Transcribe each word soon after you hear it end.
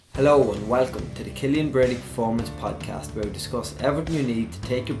Hello and welcome to the Killian Brady Performance Podcast, where we discuss everything you need to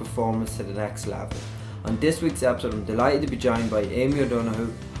take your performance to the next level. On this week's episode, I'm delighted to be joined by Amy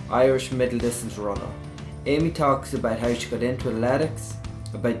O'Donoghue, Irish middle distance runner. Amy talks about how she got into athletics,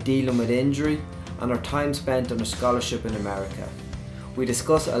 about dealing with injury, and her time spent on a scholarship in America. We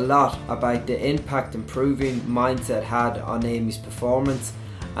discuss a lot about the impact improving mindset had on Amy's performance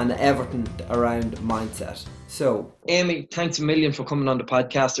and everything around mindset. So, Amy, thanks a million for coming on the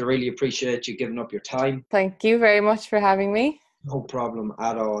podcast. I really appreciate you giving up your time. Thank you very much for having me. No problem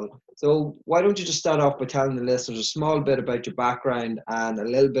at all. So why don't you just start off by telling the listeners a small bit about your background and a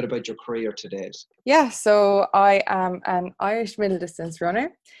little bit about your career to date? Yeah, so I am an Irish middle distance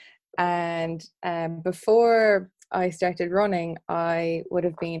runner, and before I started running, I would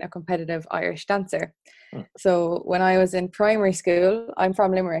have been a competitive Irish dancer. So when I was in primary school, I'm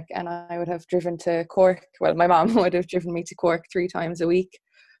from Limerick, and I would have driven to Cork. Well, my mom would have driven me to Cork 3 times a week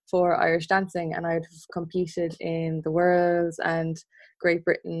for Irish dancing, and I would have competed in the Worlds and Great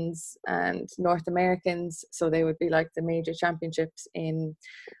Britain's and North Americans. So they would be like the major championships in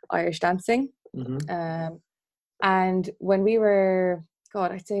Irish dancing. Mm-hmm. And when we were,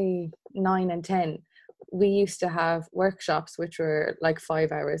 I'd say 9 and 10, we used to have workshops which were like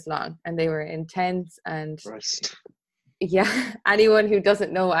 5 hours long, and they were intense. And Christ. Yeah, anyone who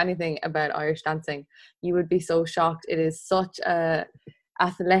doesn't know anything about Irish dancing, you would be so shocked. It is such a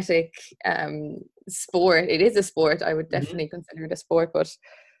athletic sport. It is a sport. I would definitely consider it a sport. But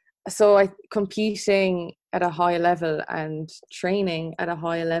so competing at a high level and training at a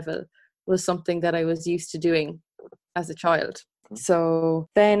high level was something that I was used to doing as a child. So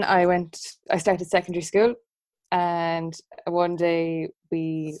then I started secondary school, and one day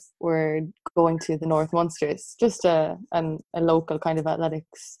we were going to the North Munsters, just a local kind of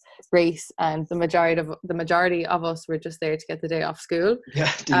athletics race, and the majority of us were just there to get the day off school.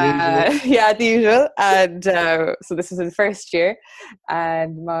 Yeah, the usual. Yeah, the usual. And so this was in the first year,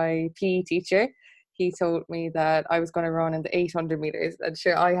 and my PE teacher, he told me that I was going to run in the 800 meters, and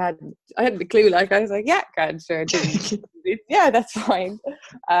sure, I hadn't a clue. Like, I was like, yeah, grand, sure, yeah, that's fine.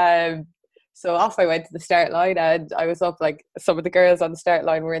 So off I went to the start line, and I was up, like, some of the girls on the start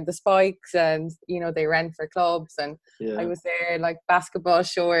line were in the spikes, and they ran for clubs, and I was there in like basketball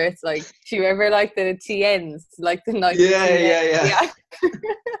shorts, like, do you remember like the TNs, like the Nike Yeah.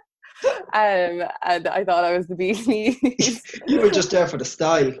 And I thought I was the beanies. You were just there for the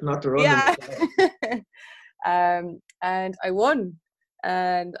style, not the running. Yeah. And I won,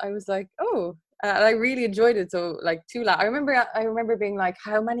 and I was like, oh, and I really enjoyed it. So like 2 laps. I remember being like,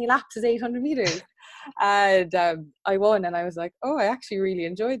 how many laps is 800 meters? And I won, and I was like, oh, I actually really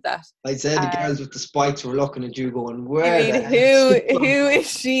enjoyed that. I'd say the girls with the spikes were looking at you going, who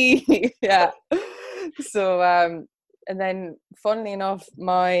is she? Yeah. So and then funnily enough,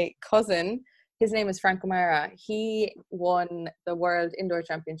 my cousin, his name is Frank O'Mara, he won the World Indoor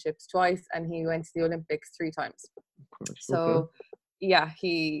Championships twice, and he went to the Olympics 3 times. So yeah,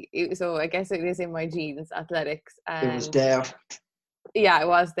 so I guess it is in my genes, athletics. And it was there. Yeah, it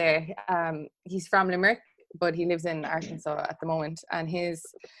was there. He's from Limerick, but he lives in Arkansas at the moment. And his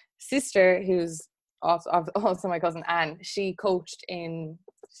sister, who's also my cousin Anne, she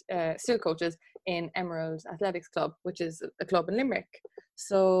still coaches in Emerald Athletics Club, which is a club in Limerick.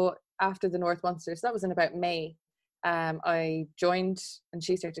 So after the North Munster, so that was in about May, I joined, and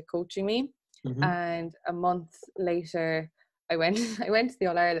she started coaching me. And a month later, I went to the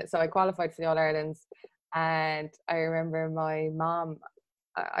All-Ireland. So I qualified for the All-Irelands, and I remember my mom,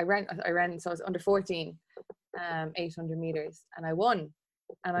 I ran, so I was under 14, 800 meters, and I won.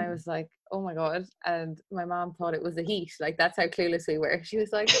 And I was like, oh my God. And my mom thought it was the heat. Like, that's how clueless we were. She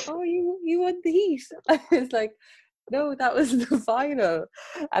was like, oh, you won the heat. I was like, no, that was the final.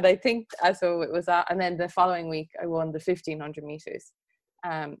 And I think, so it was that. And then the following week, I won the 1500 meters.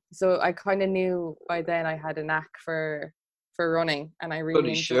 So I kind of knew by then I had a knack for running, and I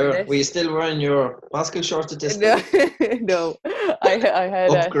really enjoyed it. Were you still wearing your basketball shorts at this point? No, I had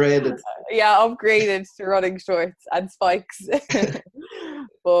upgraded. Upgraded to running shorts and spikes.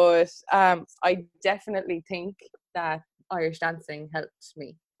 But I definitely think that Irish dancing helped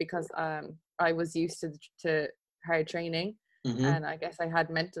me, because I was used to hard training. And I guess I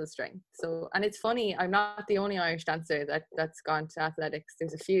had mental strength. So, and it's funny, I'm not the only Irish dancer that's gone to athletics.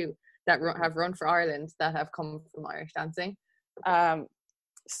 There's a few that have run for Ireland that have come from Irish dancing.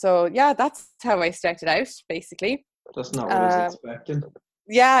 So yeah, that's how I started out, basically. That's not what I was expecting.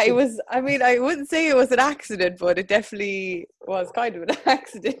 Yeah, it was, I mean, I wouldn't say it was an accident, but it definitely was kind of an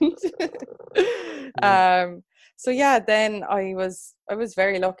accident. So yeah, then I was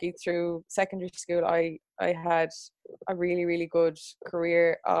very lucky through secondary school. I had a really, really good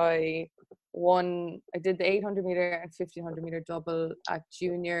career. I did the 800 meter and 1500 meter double at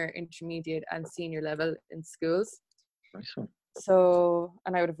junior, intermediate and senior level in schools. Nice one. So,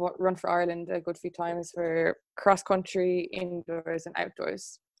 and I would have run for Ireland a good few times for cross country, indoors and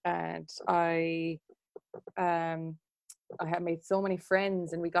outdoors. And I had made so many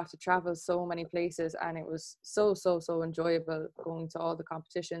friends, and we got to travel so many places, and it was so enjoyable going to all the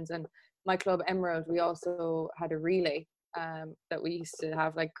competitions. And my club Emerald, we also had a relay that we used to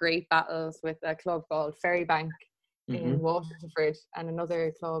have like great battles with a club called Ferrybank in Waterford and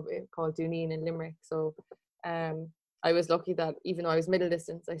another club called Dooneen in Limerick. So I was lucky that even though I was middle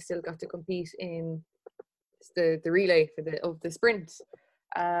distance, I still got to compete in the relay for the sprint.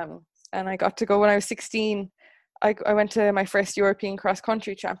 And I got to go when I was 16. I went to my first European cross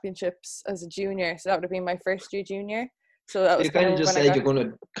country championships as a junior, so that would have been my first year junior. So that was you kind of just said you're going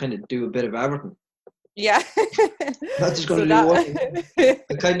to kind of do a bit of everything. Yeah. Not just going to do one.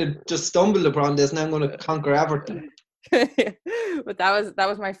 I kind of just stumbled upon this, and I'm going to conquer everything. But that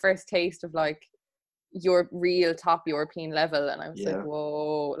was my first taste of like your real top European level, and I was like,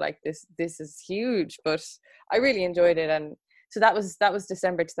 whoa, like this is huge. But I really enjoyed it. And so that was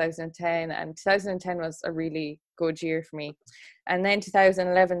December 2010, and 2010 was a really good year for me. And then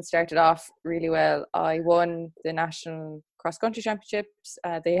 2011 started off really well. I won the national cross country championships.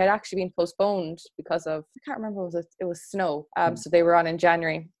 They had actually been postponed because of, I can't remember, it was snow. So they were on in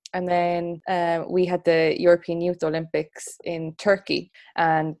January. And then we had the European Youth Olympics in Turkey.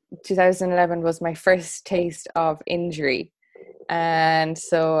 And 2011 was my first taste of injury. And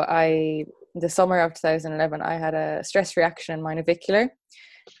so the summer of 2011, I had a stress reaction in my navicular,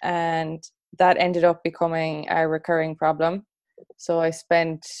 and that ended up becoming a recurring problem. So I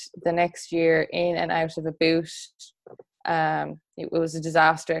spent the next year in and out of a boot. It was a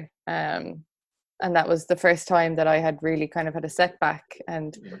disaster. And that was the first time that I had really kind of had a setback.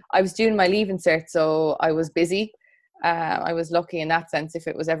 And I was doing my Leaving Cert, so I was busy. I was lucky in that sense. If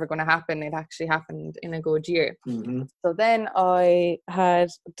it was ever going to happen, it actually happened in a good year. So then I had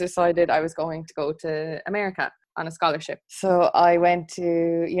decided I was going to go to America on a scholarship. So I went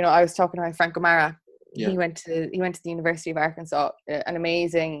to, I was talking to my friend Gomara. He went to the University of Arkansas, an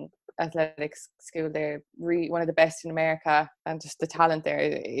amazing athletics school there, really one of the best in America, and just the talent there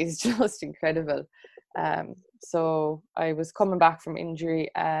is just incredible. So I was coming back from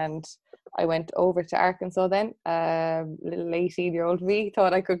injury, and I went over to Arkansas then. Little 18-year-old me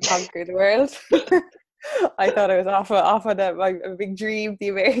thought I could conquer the world. I thought I was off on a big dream, the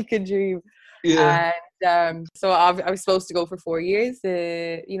American dream. Yeah. And so I was supposed to go for 4 years.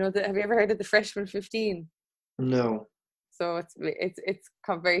 Have you ever heard of the Freshman 15? No. So it's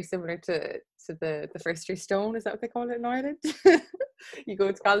very similar to the first year stone. Is that what they call it in Ireland? You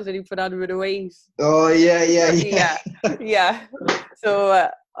go to college and you put on a bit of weight. Oh yeah. So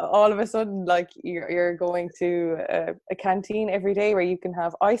all of a sudden, like you're going to a canteen every day where you can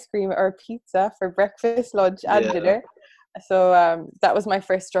have ice cream or pizza for breakfast, lunch, and dinner. So that was my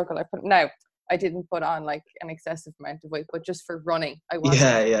first struggle. I didn't put on like an excessive amount of weight, but just for running, I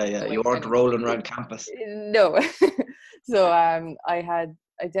wasn't. Yeah. You weren't rolling around campus. No. So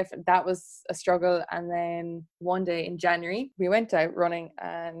that was a struggle. And then one day in January, we went out running,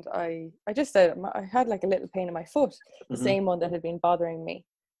 and I just said I had like a little pain in my foot, the same one that had been bothering me.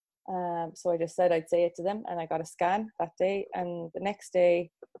 So I just said I'd say it to them, and I got a scan that day. And the next day,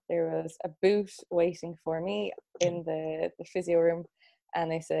 there was a boot waiting for me in the physio room. And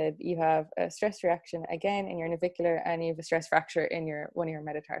they said, you have a stress reaction again in your navicular, and you have a stress fracture in one of your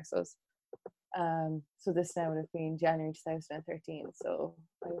metatarsals. So this now would have been January 2013. So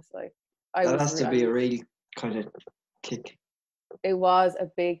I was like, that has to be a really kind of kick. It was a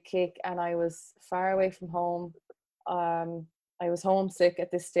big kick, and I was far away from home. I was homesick at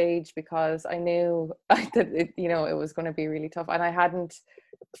this stage because I knew that it was going to be really tough, and I hadn't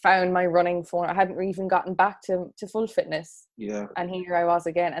found my running form. I hadn't even gotten back to full fitness. Yeah. And here I was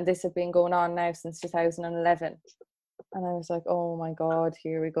again, and this had been going on now since 2011. And I was like, oh my God,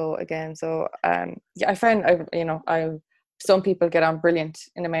 here we go again. So I found some people get on brilliant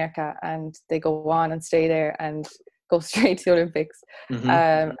in America, and they go on and stay there and go straight to the Olympics.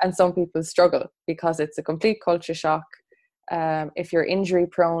 And some people struggle because it's a complete culture shock. If you're injury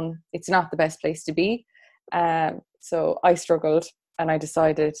prone, it's not the best place to be. So I struggled, and I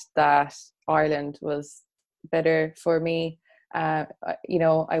decided that Ireland was better for me. I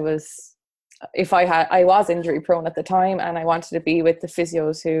was injury prone at the time, and I wanted to be with the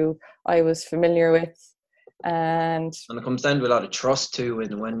physios who I was familiar with. And it comes down to a lot of trust too,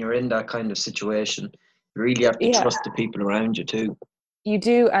 when you're in that kind of situation. You really have to Yeah, trust the people around you too. you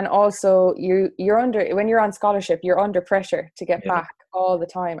do. And also you're under, when you're on scholarship, you're under pressure to get Yeah. back all the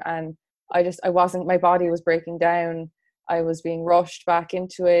time. And I wasn't, my body was breaking down. I was being rushed back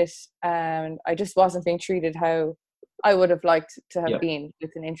into it, and I just wasn't being treated how I would have liked to have Yeah. been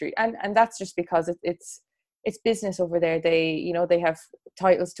with an injury. And that's just because it's business over there. They, you know, they have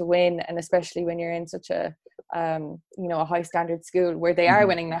titles to win, and especially when you're in such a you know, a high standard school where they are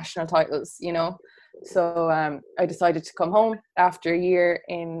winning national titles, you know. So I decided to come home after a year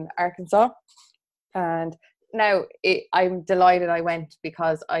in Arkansas, and now I'm delighted I went,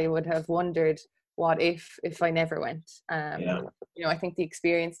 because I would have wondered what if I never went. Yeah. You know, I think the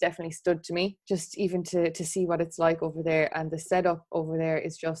experience definitely stood to me, just even to see what it's like over there, and the setup over there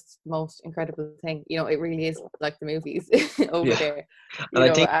is just the most incredible thing. You know, it really is like the movies over Yeah. there. And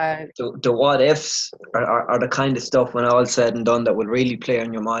I think the what ifs are the kind of stuff, when all said and done, that will really play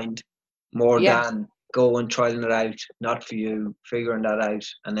on your mind more than going trying it out, not for you, figuring that out,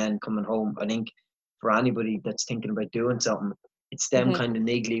 and then coming home. I think for anybody that's thinking about doing something, it's them kind of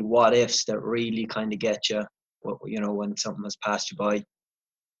niggly what ifs that really kind of get you, you know, when something has passed you by.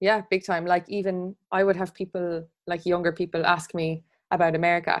 Yeah, big time. Like, even I would have people, like younger people, ask me about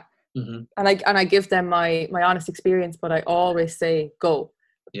America, and I give them my honest experience, but I always say go.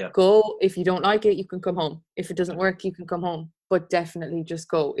 Yeah. Go. If you don't like it, you can come home. If it doesn't work, you can come home. But definitely just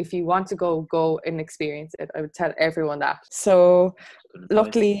go. If you want to go and experience it. I would tell everyone that. So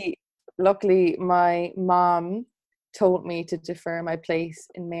luckily my mom told me to defer my place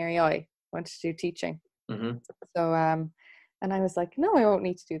in Mary I. Wanted to do teaching. So and I was like, no, I won't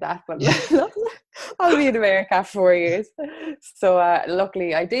need to do that, but I'll be in America for 4 years. So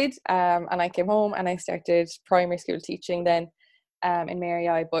luckily I did, and I came home and I started primary school teaching then in Mary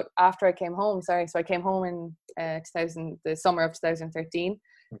I. But after I came home, so I came home in the summer of 2013,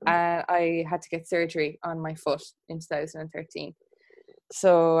 and I had to get surgery on my foot in 2013.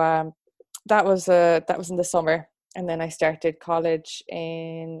 So that was in the summer. And then I started college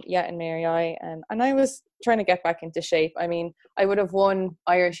in Mary I, and I was trying to get back into shape. I mean, I would have won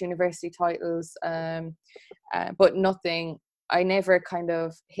Irish university titles, but nothing. I never kind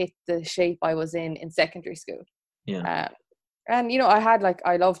of hit the shape I was in secondary school. Yeah. And you know,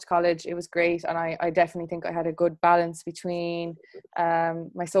 I loved college. It was great, and I definitely think I had a good balance between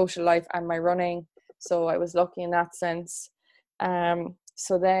my social life and my running. So I was lucky in that sense.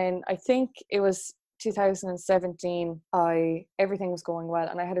 So then I think it was 2017, everything was going well,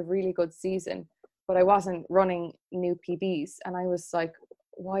 and I had a really good season, but I wasn't running new PBs, and I was like,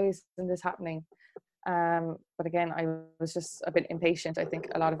 why isn't this happening? But again, I was just a bit impatient. I think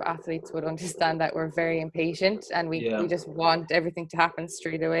a lot of athletes would understand that we're very impatient, and we just want everything to happen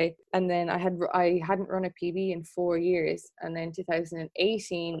straight away. And then I hadn't run a PB in 4 years, and then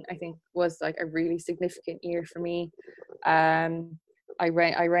 2018 I think was like a really significant year for me. I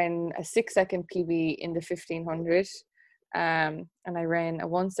ran a 6-second PB in the 1500, and I ran a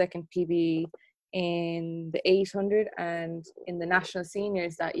 1-second PB in the 800, and in the national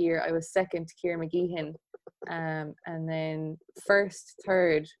seniors that year I was second to Ciara McGeehan, and then first,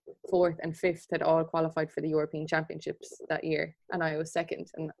 third, fourth and fifth had all qualified for the European Championships that year, and I was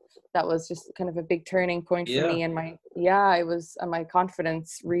second, and that was just kind of a big turning point for me, and my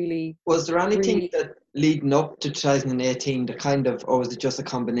confidence really. Was there anything that leading up to 2018 that kind of, or was it just a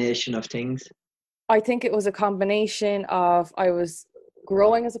combination of things? I think it was a combination of, I was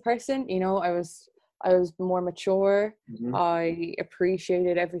growing as a person, you know, I was more mature. I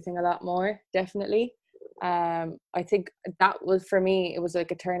appreciated everything a lot more, definitely. I think that was, for me, it was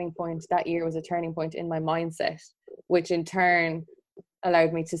like a turning point. That year was a turning point in my mindset, which in turn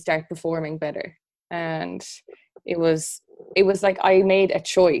allowed me to start performing better. And it was like I made a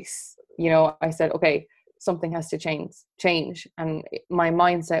choice, you know. I said, okay, something has to change, and my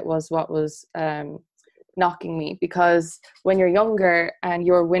mindset was what was knocking me, because when you're younger and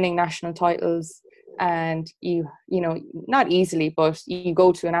you're winning national titles, and you know, not easily, but you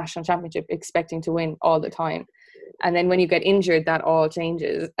go to a national championship expecting to win all the time, and then when you get injured, that all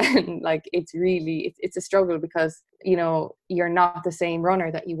changes. And like, it's a struggle, because you know, you're not the same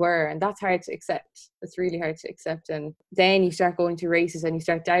runner that you were, and that's hard to accept. It's really hard to accept. And then you start going to races and you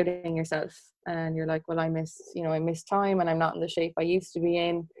start doubting yourself, and you're like, well, I miss time, and I'm not in the shape I used to be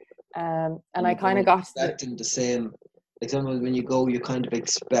in. And I kind of got expecting the same. Like, sometimes when you go, you kind of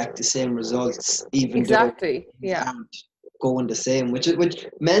expect the same results, even though you aren't going the same, which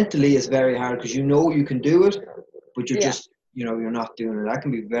mentally is very hard, because you know you can do it, but you're just, you know, you're not doing it. That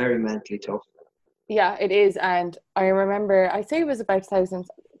can be very mentally tough. Yeah, it is. And I remember, I think it was about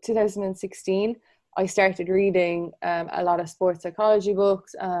 2016, I started reading a lot of sports psychology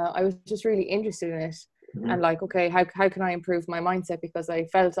books. I was just really interested in it. and like, okay, how can I improve my mindset, because I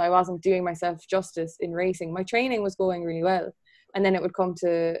felt I wasn't doing myself justice in racing. My training was going really well, and then it would come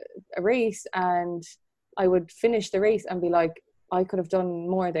to a race and I would finish the race and be like, I could have done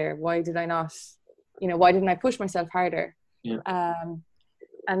more there. Why did I not, why didn't I push myself harder?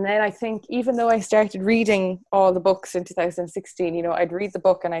 And then I think, even though I started reading all the books in 2016, I'd read the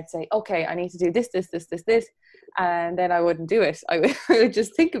book and I'd say, okay, I need to do this, this, this, this, this. And then I wouldn't do it. I would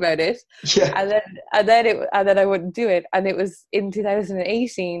just think about it. Yeah. And then I wouldn't do it. And it was in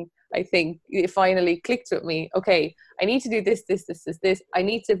 2018, I think, it finally clicked with me. Okay, I need to do this, this, this, this, this. I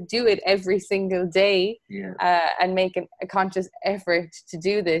need to do it every single day, and make a conscious effort to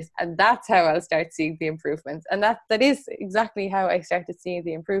do this. And that's how I'll start seeing the improvements. And that is exactly how I started seeing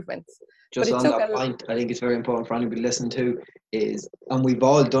the improvements. Just on that point, I think it's very important for anybody listening to and we've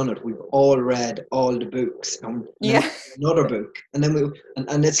all done it. We've all read all the books, and another book, and then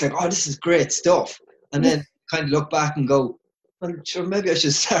and it's like, oh, this is great stuff. And then kind of look back and go, I'm sure maybe I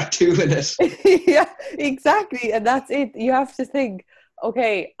should start doing it. Yeah, exactly. And that's it. You have to think,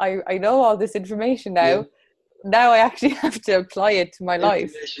 okay, I know all this information now. Yeah. Now I actually have to apply it to my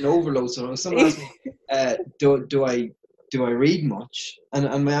life. Information overload. So someone asked me, do I read much?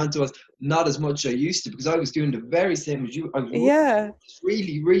 And my answer was, not as much as I used to, because I was doing the very same as you. I was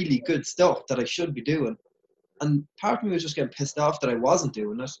really, really good stuff that I should be doing. And part of me was just getting pissed off that I wasn't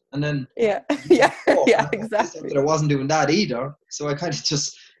doing it. And then exactly. That I wasn't doing that either. So I kind of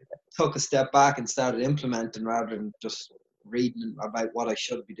just took a step back and started implementing rather than just reading about what I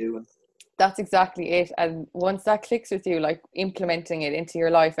should be doing. That's exactly it. And once that clicks with you, like implementing it into your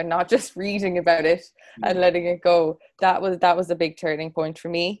life and not just reading about it and letting it go, that was a big turning point for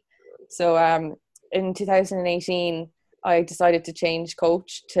me. So in 2018, I decided to change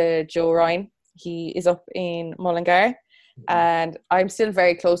coach to Joe Ryan. He is up in Mullingar, and I'm still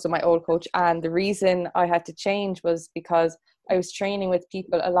very close to my old coach. And the reason I had to change was because I was training with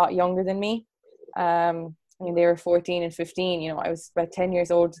people a lot younger than me. I mean, they were 14 and 15. I was about 10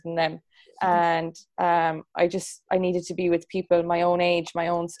 years older than them. And I needed to be with people my own age, my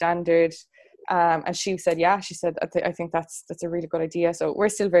own standard. And she said, she said, I think that's a really good idea. So we're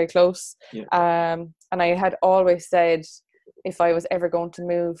still very close. Yeah. And I had always said, if I was ever going to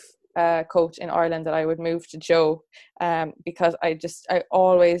move coach in Ireland, that I would move to Joe, because I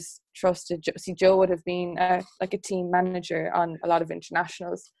always trusted Joe. See, Joe would have been like a team manager on a lot of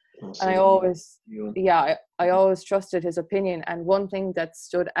internationals. And I always trusted his opinion. And one thing that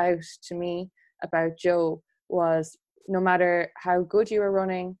stood out to me about Joe was, no matter how good you were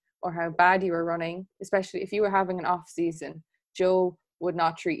running or how bad you were running, especially if you were having an off season, Joe would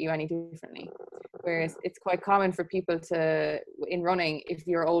not treat you any differently. Whereas it's quite common for people in running, if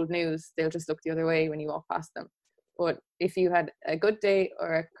you're old news, they'll just look the other way when you walk past them. But if you had a good day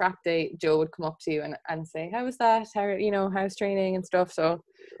or a crap day, Joe would come up to you and say, how was that? How's training and stuff? So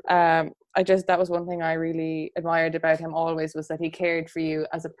that was one thing I really admired about him always, was that he cared for you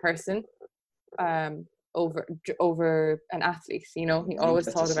as a person, over an athlete. He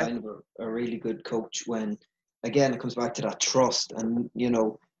always thought about a really good coach, when, again, it comes back to that trust, and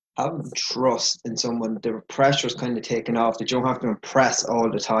having trust in someone, the pressure's kind of taken off, that you don't have to impress all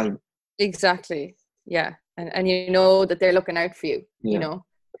the time. Exactly. Yeah. And that they're looking out for you.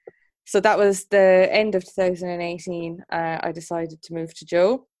 So that was the end of 2018. I decided to move to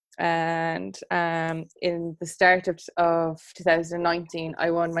Joe, and in the start of 2019,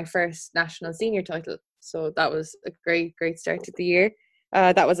 I won my first national senior title. So that was a great start to the year.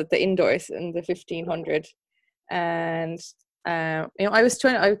 That was at the indoors in the 1500, and I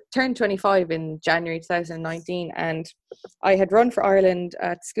turned 25 in January 2019, and I had run for Ireland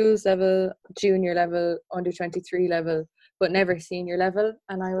at schools level, junior level, under 23 level, but never senior level.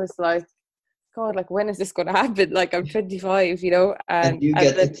 And I was like, God, like, when is this going to happen? Like, I'm 25, and you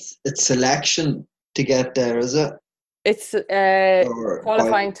get it's selection to get there, is it? It's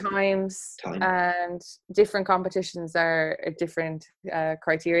qualifying times, and different competitions are a different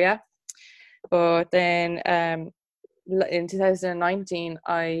criteria. But then in 2019,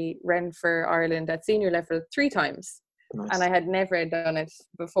 I ran for Ireland at senior level 3 times. Nice. And I had never done it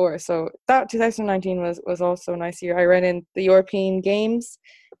before. So that 2019 was also a nice year. I ran in the European Games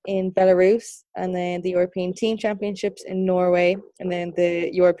in Belarus, and then the European Team Championships in Norway, and then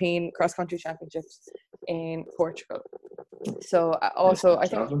the European Cross Country Championships in Portugal. So also, I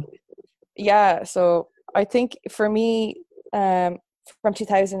think, so I think for me, from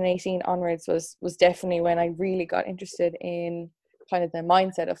 2018 onwards was definitely when I really got interested in kind of the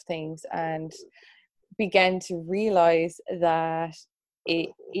mindset of things, and began to realize that it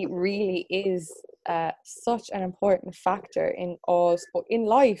really is such an important factor in in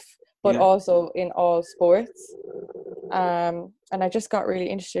life, but also in all sports. And I just got really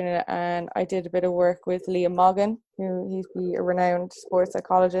interested in it, and I did a bit of work with Liam Moggan, he's a renowned sports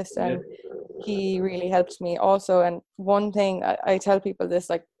psychologist, and he really helped me also. And one thing I tell people this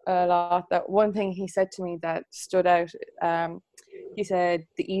like a lot, that one thing he said to me that stood out, he said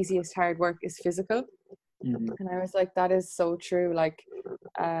the easiest hard work is physical. And I was like, that is so true. Like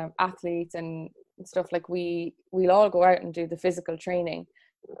athletes and stuff, like we'll all go out and do the physical training,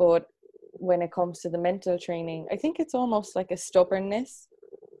 but when it comes to the mental training, I think it's almost like a stubbornness,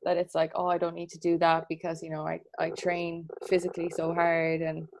 that it's like, oh, I don't need to do that because, you know, I train physically so hard,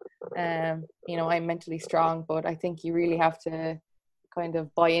 and you know, I'm mentally strong. But I think you really have to kind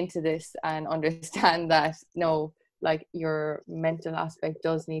of buy into this and understand that no, like your mental aspect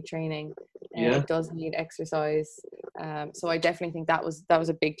does need training, and it does need exercise. So I definitely think that was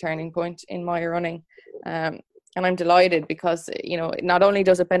a big turning point in my running. And I'm delighted because, you know, not only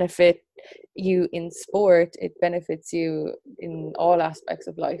does it benefit you in sport, it benefits you in all aspects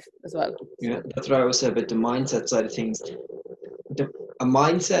of life as well. Yeah, that's what I always say about the mindset side of things. A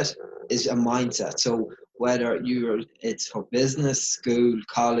mindset is a mindset. So whether it's for business, school,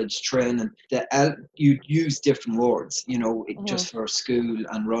 college, training, you use different words, you know, just for school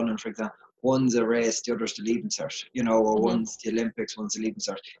and running, for example. One's a race, the other's the leaving cert, you know, or one's the Olympics, one's the leaving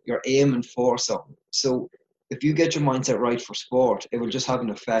cert. You're aiming for something. So if you get your mindset right for sport, it will just have an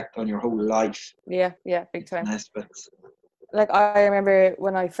effect on your whole life. Yeah, big time. Aspects. Like I remember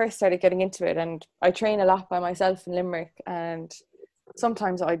when I first started getting into it, and I train a lot by myself in Limerick, and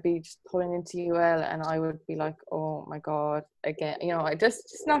sometimes I'd be just pulling into UL and I would be like, oh my God, again, you know, I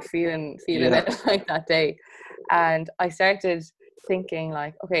just not feeling it like that day. And I started thinking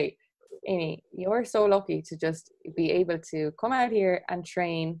like, okay, Amy, you're so lucky to just be able to come out here and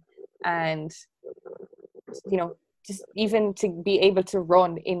train, and you know, just even to be able to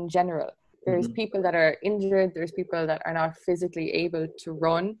run in general. There's people that are injured, there's people that are not physically able to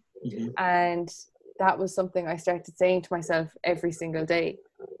run. And that was something I started saying to myself every single day.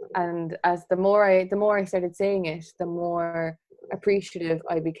 And as the more I started saying it, the more appreciative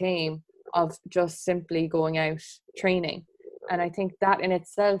I became of just simply going out training. And I think that in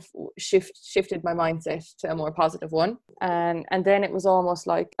itself shifted my mindset to a more positive one. And then it was almost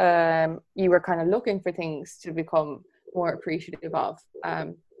like you were kind of looking for things to become more appreciative of,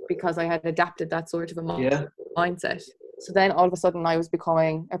 because I had adapted that sort of a mindset. So then all of a sudden I was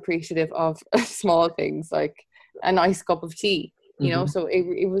becoming appreciative of small things like a nice cup of tea, you know. So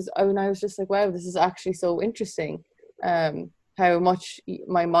it was, and I was just like, wow, this is actually so interesting, how much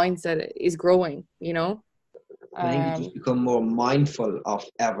my mindset is growing, you know. I think you just become more mindful of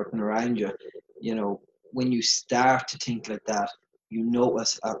everything around you. You know, when you start to think like that, you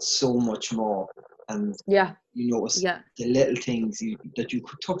notice so much more, and you notice the little things that you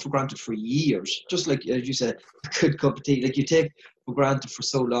took for granted for years. Just like, as you said, a good cup of tea, like you take for granted for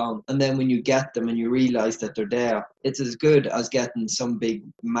so long, and then when you get them and you realize that they're there, it's as good as getting some big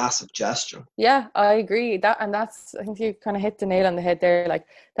massive gesture. Yeah, I agree. That's, I think you kind of hit the nail on the head there. Like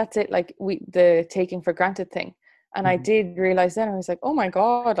that's it, like the taking for granted thing. And I did realize then, I was like, oh my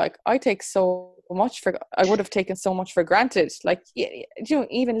God, like I take so much I would have taken so much for granted, like, you know,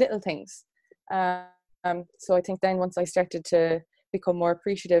 even little things. So I think then once I started to become more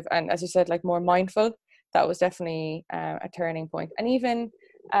appreciative and, as you said, like more mindful, that was definitely a turning point. And even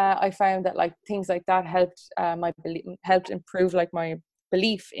I found that like things like that helped improve like my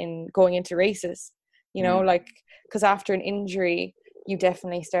belief in going into races, you know, like, because after an injury, you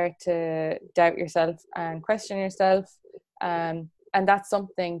definitely start to doubt yourself and question yourself. And that's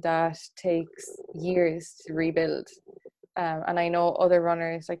something that takes years to rebuild. And I know other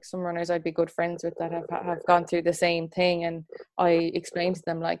runners, like some runners I'd be good friends with that have gone through the same thing. And I explained to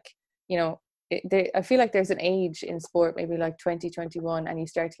them, like, you know, I feel like there's an age in sport, maybe like 20, 21, and you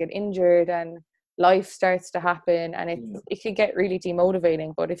start to get injured and life starts to happen, and it can get really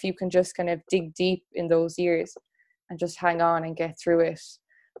demotivating. But if you can just kind of dig deep in those years and just hang on and get through it,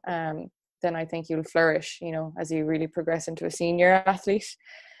 then I think you'll flourish, you know, as you really progress into a senior athlete.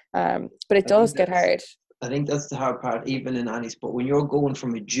 But it does get hard. I think that's the hard part, even in any sport. When you're going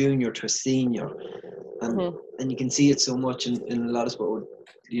from a junior to a senior, and you can see it so much in a lot of sport,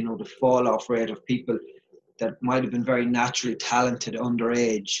 you know, the fall off rate of people that might have been very naturally talented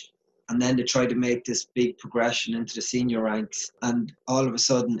underage, and then they try to make this big progression into the senior ranks, and all of a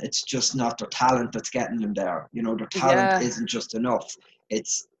sudden it's just not their talent that's getting them there. You know, their talent isn't just enough.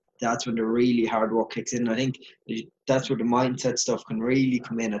 That's when the really hard work kicks in. I think that's where the mindset stuff can really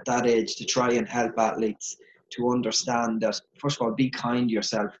come in at that age, to try and help athletes to understand that, first of all, be kind to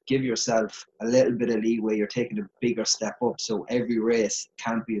yourself. Give yourself a little bit of leeway. You're taking a bigger step up. So every race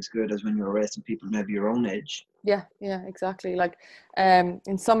can't be as good as when you're racing people maybe your own age. Yeah, exactly. Like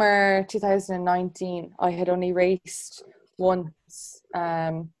in summer 2019, I had only raced once,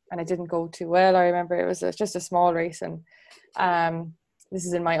 and it didn't go too well. I remember it was just a small race, and this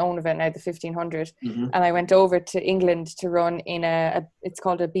is in my own event now, the 1500, and I went over to England to run in it's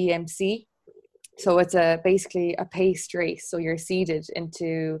called a BMC. So it's basically a paced race. So you're seeded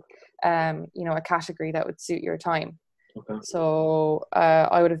into a category that would suit your time. Okay. So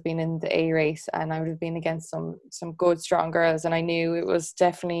I would have been in the A race, and I would have been against some good, strong girls, and I knew it was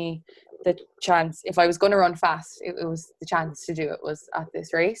definitely the chance. If I was going to run fast, it was the chance to do it was at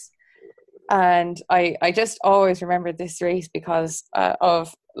this race. And I just always remembered this race because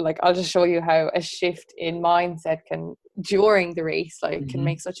of, like, I'll just show you how a shift in mindset during the race, can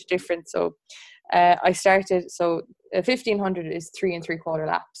make such a difference. So I started, so 1500 is 3 3/4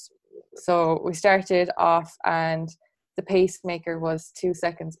 laps. So we started off, and the pacemaker was 2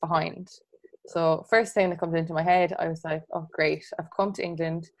 seconds behind. So first thing that comes into my head, I was like, oh great, I've come to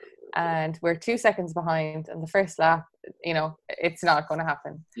England and we're 2 seconds behind, and the first lap, it's not going to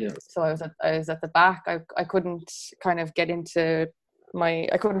happen. Yeah. So I was at the back. I couldn't kind of get into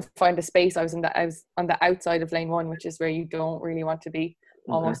I couldn't find a space. I was on the outside of lane 1, which is where you don't really want to be,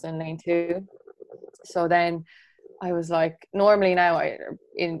 almost in lane 2. So then I was like, normally now,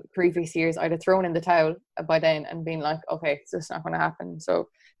 in previous years, I'd have thrown in the towel by then and been like, okay, it's just not going to happen. So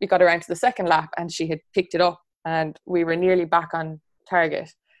we got around to the second lap, and she had picked it up, and we were nearly back on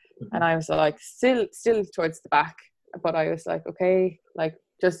target. And I was like, still towards the back, but I was like, okay, like,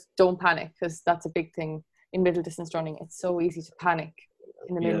 just don't panic, because that's a big thing in middle distance running. It's so easy to panic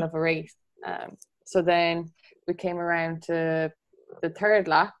in the middle of a race. So then we came around to the third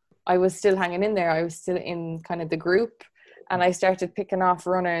lap. I was still hanging in there. I was still in kind of the group, and I started picking off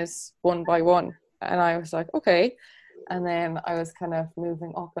runners one by one, and I was like, okay. And then I was kind of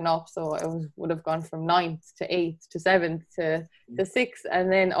moving up and up. So I would have gone from 9th to 8th to 7th to 6th.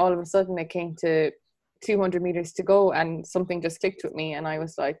 And then all of a sudden it came to 200 meters to go, and something just clicked with me. And I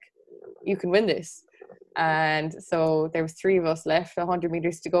was like, you can win this. And so there was 3 of us left, 100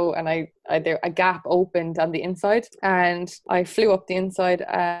 meters to go. And a gap opened on the inside, and I flew up the inside,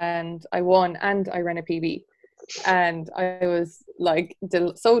 and I won, and I ran a PB. And I was like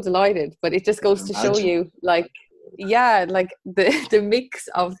so delighted, but it just goes to show you, like, yeah, like the mix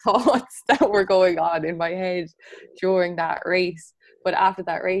of thoughts that were going on in my head during that race. But after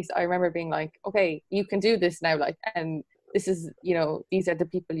that race, I remember being like, okay, you can do this now, like, and this is, these are the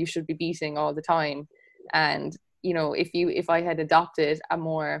people you should be beating all the time. And if I had adopted a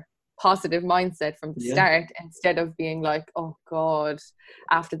more positive mindset from the start, instead of being like, oh god,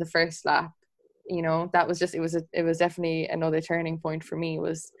 after the first lap, that was just, it was definitely another turning point for me.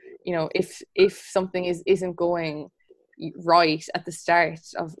 Was, if something isn't going right at the start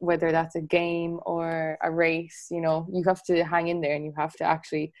of whether that's a game or a race, you have to hang in there, and you have to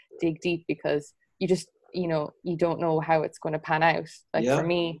actually dig deep, because you just, you don't know how it's going to pan out. Like, for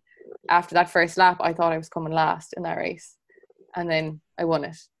me, after that first lap, I thought I was coming last in that race, and then I won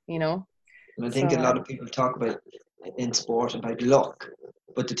it. And I think a lot of people talk about in sport about luck,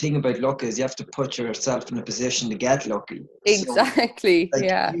 but the thing about luck is you have to put yourself in a position to get lucky. Exactly. So,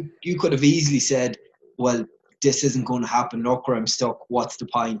 like, you could have easily said, well, this isn't going to happen, look where I'm stuck, what's the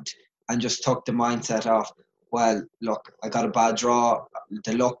point? And just took the mindset of, well, look, I got a bad draw,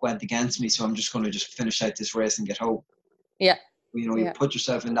 the luck went against me, so I'm just going to just finish out this race and get home. Yeah. You put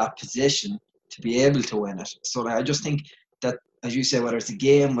yourself in that position to be able to win it. So I just think that, as you say, whether it's a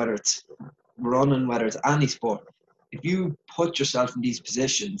game, whether it's running, whether it's any sport, if you put yourself in these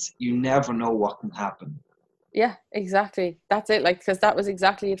positions, you never know what can happen. Yeah, exactly. That's it. Like, because that was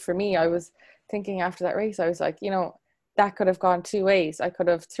exactly it for me. I was thinking after that race, I was like, that could have gone 2 ways. I could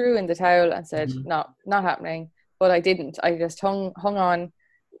have threw in the towel and said, no, not happening. But I didn't. I just hung on,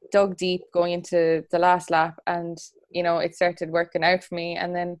 dug deep going into the last lap, and it started working out for me.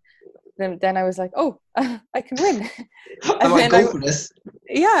 And then I was like, oh, I can win. I might go for this.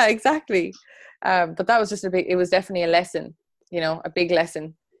 Yeah, exactly. But that was just it was definitely a lesson, a big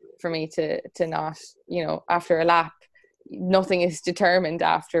lesson for me to not, after a lap, nothing is determined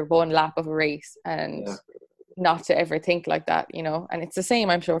after one lap of a race, and not to ever think like that, and it's the same,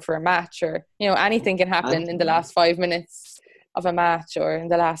 I'm sure, for a match, or, anything can happen in the last 5 minutes of a match, or in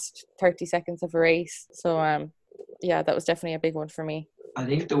the last 30 seconds of a race. So, that was definitely a big one for me. I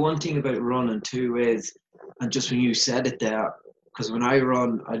think the one thing about running too is, and just when you said it there, because when I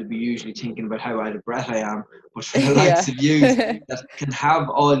run, I'd be usually thinking about how out of breath I am. But for the likes of you that can have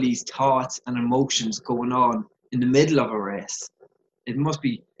all these thoughts and emotions going on in the middle of a race, it must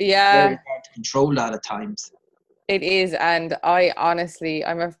be very hard to control that at times. It is, and I'm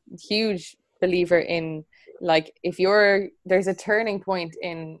a huge believer in, like, if there's a turning point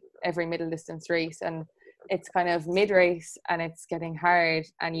in every middle distance race, and it's kind of mid-race and it's getting hard,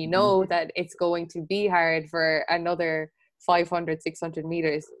 and you know that it's going to be hard for another 500, 600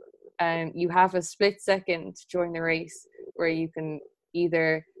 meters, and you have a split second during the race where you can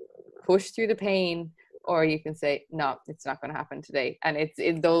either push through the pain, or you can say, no, it's not going to happen today. And it's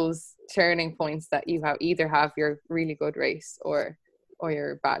in those turning points that you either have your really good race or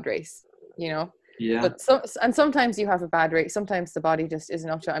your bad race, you know? Yeah. But sometimes you have a bad race. Sometimes the body just isn't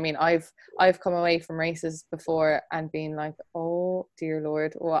up to it. I mean, I've come away from races before and been like, oh dear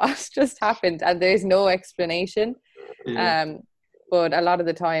Lord, what just happened? And there's no explanation. Yeah. But a lot of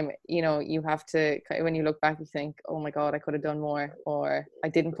the time, you know, you have to, when you look back, you think, oh my God, I could have done more, or I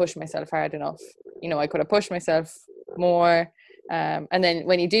didn't push myself hard enough. You know, I could have pushed myself more. And then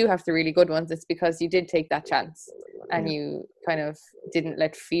when you do have the really good ones, it's because you did take that chance and you kind of didn't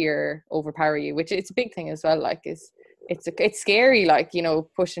let fear overpower you, which it's a big thing as well. Like, it's scary, like, you know,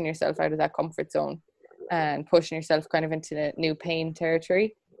 pushing yourself out of that comfort zone and pushing yourself kind of into new pain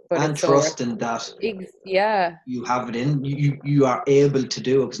territory. But and trusting that you have it in you are able to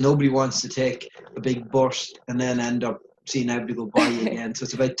do it, because nobody wants to take a big burst and then end up seeing everybody go by you again. So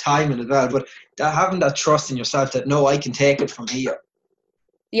it's about timing as well, but having that trust in yourself that no, I can take it from here.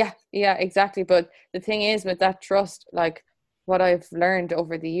 Yeah, exactly. But the thing is, with that trust, like, what I've learned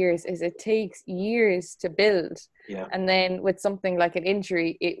over the years is it takes years to build. And then with something like an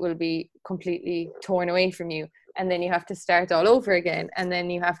injury, it will be completely torn away from you, and then you have to start all over again, and then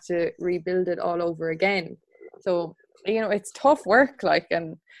you have to rebuild it all over again. So, you know, it's tough work, like,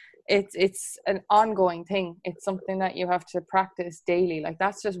 and it's an ongoing thing. It's something that you have to practice daily. Like,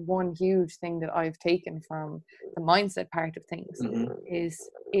 that's just one huge thing that I've taken from the mindset part of things. Is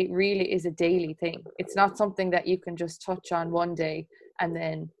it really is a daily thing. It's not something that you can just touch on one day and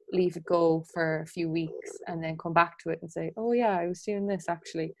then leave it go for a few weeks and then come back to it and say, oh yeah, I was doing this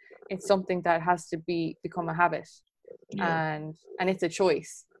actually. It's something that has to become a habit. And it's a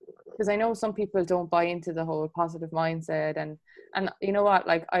choice, because I know some people don't buy into the whole positive mindset, and you know what,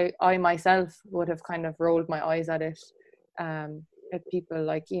 like, I myself would have kind of rolled my eyes at it, at people,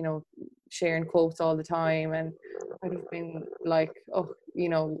 like, you know, sharing quotes all the time, and I'd have been like, oh, you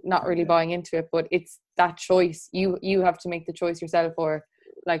know, not really buying into it. But it's that choice. You have to make the choice yourself, or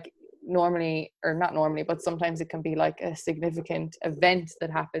like, normally, or not normally, but sometimes it can be like a significant event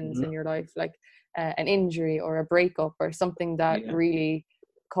that happens in your life, like an injury or a breakup or something that really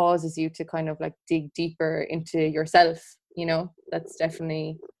causes you to kind of like dig deeper into yourself, you know. That's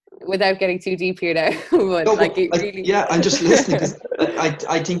definitely, without getting too deep here now, but no, like, it really I'm just listening, because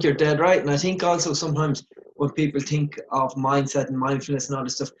I think you're dead right. And I think also sometimes when people think of mindset and mindfulness and all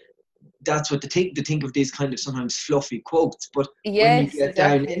this stuff, that's what they think of these kind of sometimes fluffy quotes. But when you get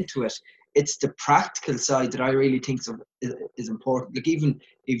down into it, it's the practical side that I really think is important. Like, even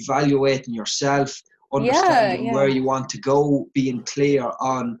evaluating yourself, understanding where you want to go, being clear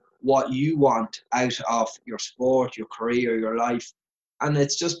on what you want out of your sport, your career, your life. And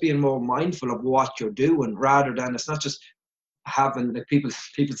it's just being more mindful of what you're doing, rather than, it's not just having, like, people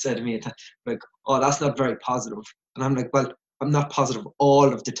say to me, like, oh, that's not very positive. And I'm like, well, I'm not positive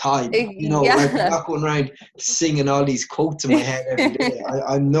all of the time. You know, like, I'm not going around singing all these quotes in my head every day.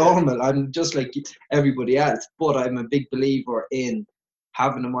 I'm normal. I'm just like everybody else. But I'm a big believer in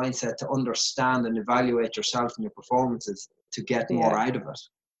having a mindset to understand and evaluate yourself and your performances to get more out of it.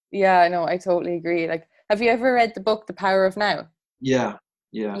 Yeah, no, I totally agree. Like, have you ever read the book The Power of Now? Yeah,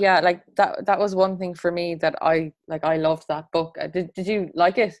 like that was one thing for me that I loved that book. Did you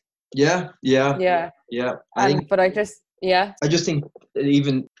like it? Yeah. But I just think that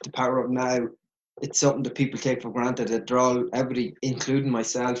even The Power of Now, it's something that people take for granted, that everybody, including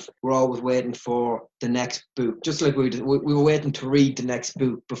myself, we're always waiting for the next book, just like we were waiting to read the next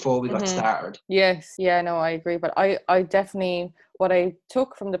book before we got started. Yes, no, I agree. But I definitely, what I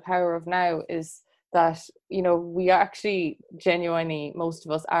took from The Power of Now is that, you know, we actually genuinely, most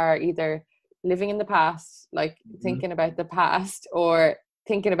of us are either living in the past, like thinking about the past, or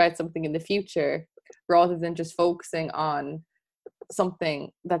thinking about something in the future, rather than just focusing on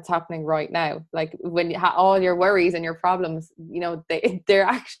something that's happening right now. Like, when all your worries and your problems, you know, they're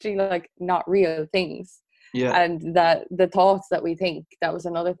actually like not real things. And that the thoughts that we think, that was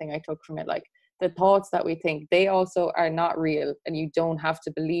another thing I took from it. Like, the thoughts that we think, they also are not real, and you don't have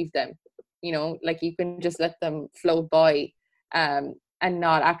to believe them. You know, like, you can just let them float by, and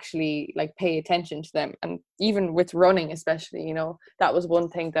not actually like pay attention to them. And even with running especially, you know, that was one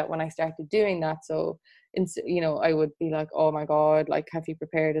thing that when I started doing that, so you know, I would be like, oh my god, like, have you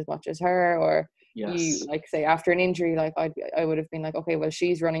prepared as much as her? Or you, like, say after an injury, like I would have been like, okay, well,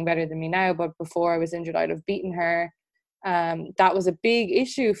 she's running better than me now, but before I was injured I'd have beaten her. That was a big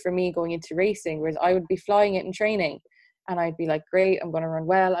issue for me going into racing, whereas I would be flying it in training and I'd be like, great, I'm going to run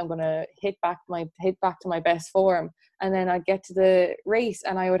well, I'm going to hit back to my best form. And then I'd get to the race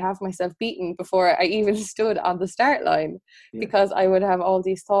and I would have myself beaten before I even stood on the start line, because I would have all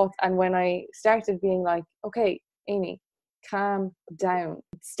these thoughts. And when I started being like, okay, Amy, calm down,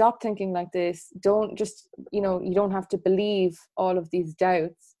 stop thinking like this, don't just, you know, you don't have to believe all of these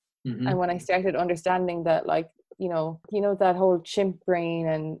doubts. And when I started understanding that, like, you know that whole chimp brain,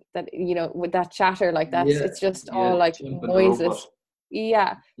 and that, you know, with that chatter, like that's it's just all like noiseless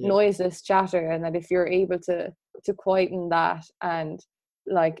noiseless chatter, and that if you're able to quieten that and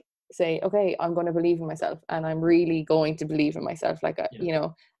like say, okay, I'm going to believe in myself, and I'm really going to believe in myself, like you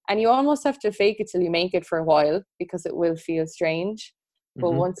know, and you almost have to fake it till you make it for a while, because it will feel strange.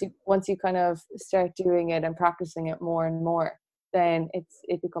 But once you kind of start doing it and practicing it more and more, then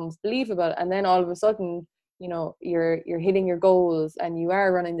it becomes believable. And then all of a sudden, you know, you're hitting your goals and you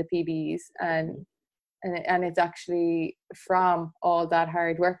are running the PBs, and it's actually from all that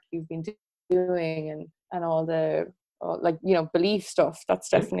hard work you've been doing and all the like, you know, belief stuff. That's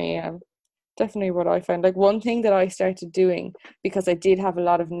definitely what I found. Like, one thing that I started doing, because I did have a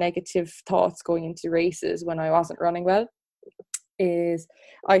lot of negative thoughts going into races when I wasn't running well, is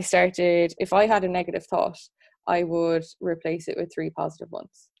I started, if I had a negative thought, I would replace it with 3 positive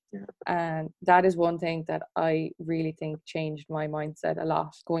ones. And that is one thing that I really think changed my mindset a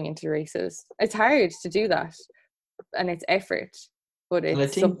lot going into races. It's hard to do that, and it's effort, but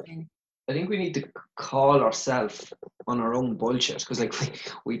it's something. I think we need to call ourselves on our own bullshit, because like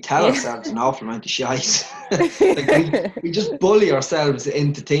we tell ourselves an awful amount of shite. Like we just bully ourselves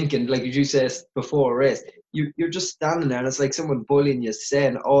into thinking, like as you said before a race, you're just standing there and it's like someone bullying you,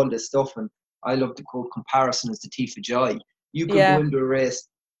 saying all this stuff. And I love to quote, comparison is the thief of joy. You could go into a race,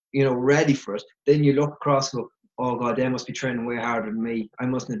 you know, ready for it. Then you look across and go, oh God, they must be training way harder than me. I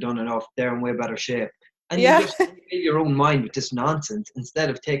mustn't have done enough. They're in way better shape. And you just fill your own mind with this nonsense instead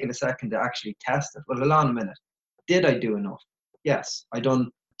of taking a second to actually test it. Well, hold on a minute. Did I do enough? Yes. I done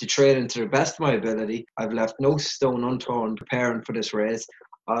the training to the best of my ability. I've left no stone unturned preparing for this race.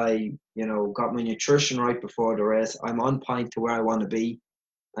 I, you know, got my nutrition right before the race. I'm on point to where I want to be.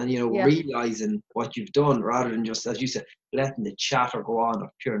 And, you know, realising what you've done rather than just, as you said, letting the chatter go on of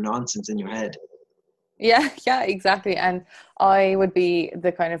pure nonsense in your head. Yeah, exactly. And I would be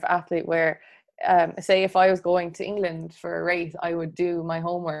the kind of athlete where, say if I was going to England for a race, I would do my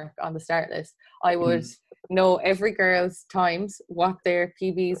homework on the start list. I would know every girl's times, what their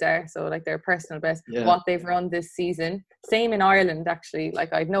PBs are, so like their personal best, what they've run this season. Same in Ireland, actually.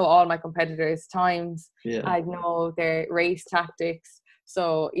 Like, I'd know all my competitors' times. I'd know their race tactics.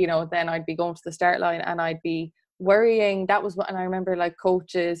 So, you know, then I'd be going to the start line and I'd be worrying. That was what, and I remember like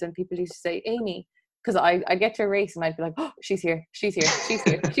coaches and people used to say, Amy, because I'd get to a race and I'd be like, oh, she's here.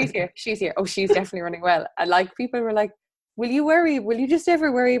 Oh, she's definitely running well. And like, people were like, will you just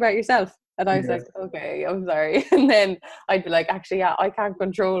ever worry about yourself? And I was like, okay, I'm sorry. And then I'd be like, actually, I can't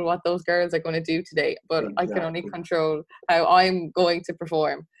control what those girls are going to do today, but I can only control how I'm going to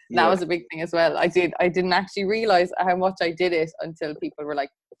perform. That was a big thing as well. I didn't actually realize how much I did it until people were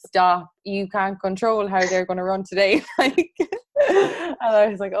like, stop, you can't control how they're going to run today. Like, and I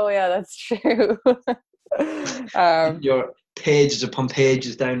was like, oh yeah, that's true. Your pages upon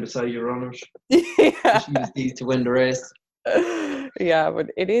pages down beside your runners. Just use these to win the race. Yeah, but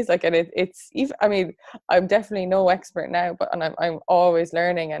it is like, and it's even, I mean, I'm definitely no expert now, but and I'm always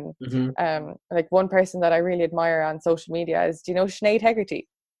learning. And like, one person that I really admire on social media is, do you know Sinead Hegarty?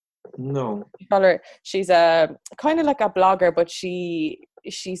 No. She's a kind of like a blogger, but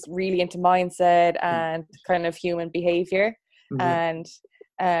she's really into mindset and kind of human behavior. And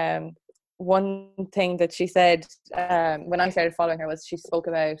one thing that she said when I started following her was, she spoke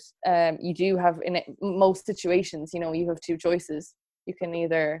about you do have, in most situations, you know, you have 2 choices. You can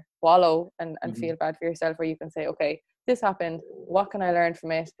either wallow and feel bad for yourself, or you can say, okay, this happened, what can I learn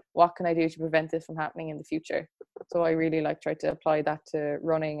from it, what can I do to prevent this from happening in the future? So I really like try to apply that to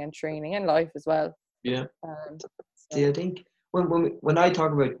running and training and life as well. See, I think when I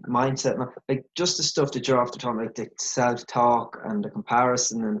talk about mindset, like just the stuff that you're often talking, like the self-talk and the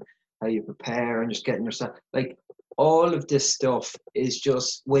comparison and how you prepare and just getting yourself, like all of this stuff is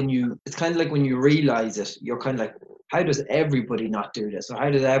just it's kind of like when you realize it, you're kind of like, how does everybody not do this? Or how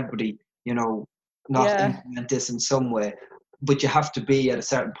does everybody, you know, not implement this in some way? but you have to be at a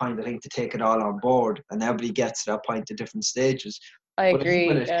certain point, I think, to take it all on board, and everybody gets to that point at different stages. I But I think agree.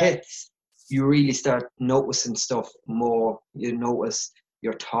 when it hits, you really start noticing stuff more. You notice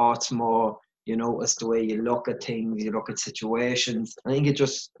your thoughts more. You notice the way you look at things, you look at situations. I think it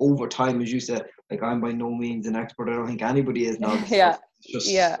just, over time, as you said, like, I'm by no means an expert. I don't think anybody is now. Yeah. It's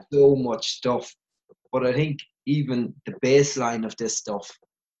just so much stuff. But I think even the baseline of this stuff,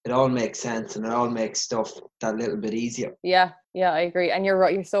 it all makes sense, and it all makes stuff that little bit easier. Yeah, I agree. And you're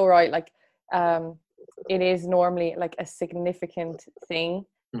right. You're so right. Like, it is normally like a significant thing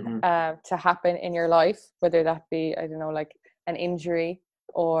to happen in your life, whether that be, I don't know, like an injury,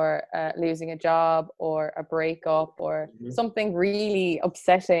 or losing a job, or a breakup, or something really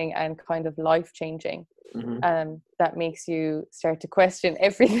upsetting and kind of life-changing, that makes you start to question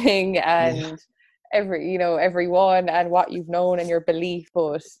everything and everyone and what you've known and your belief.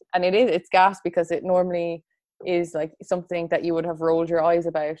 And it's gas, because it normally is like something that you would have rolled your eyes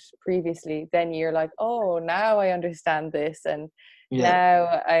about previously. Then you're like, oh, now I understand this, and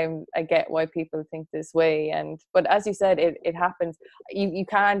now I get why people think this way. But as you said, it happens. You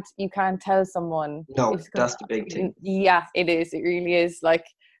can't tell someone. No, that's the big thing. Yeah, it is. It really is. Like,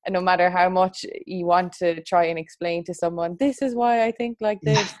 and no matter how much you want to try and explain to someone, this is why I think like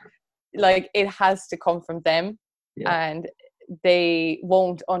this, like, it has to come from them, and they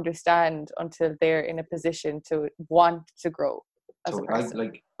won't understand until they're in a position to want to grow as a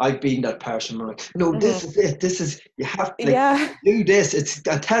person. I've been that person. I'm like, no, this is it. This is, you have to do this.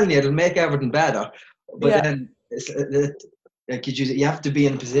 I'm telling you, it'll make everything better. But then like you have to be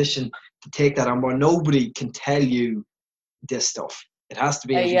in a position to take that on board. Nobody can tell you this stuff. It has to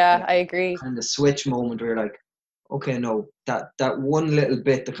be I agree. Kind of switch moment where you're like, okay, no, that one little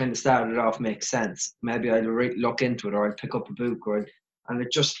bit that kind of started off makes sense. Maybe I'll look into it, or I'll pick up a book, and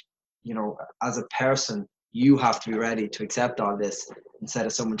it just, as a person, you have to be ready to accept all this, instead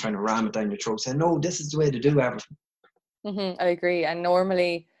of someone trying to ram it down your throat saying, no, this is the way to do everything. I agree. And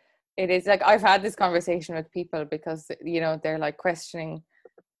normally it is like, I've had this conversation with people, because they're like questioning,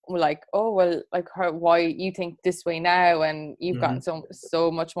 like, oh, well, like, why you think this way now, and you've gotten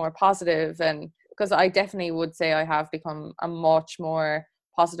so much more positive. And because I definitely would say I have become a much more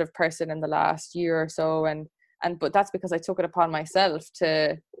positive person in the last year or so, but that's because I took it upon myself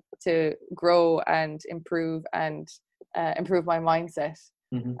to grow and improve my mindset.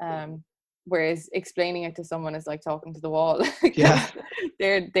 Whereas explaining it to someone is like talking to the wall.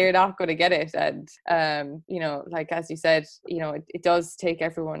 They're not going to get it. And like, as you said, it does take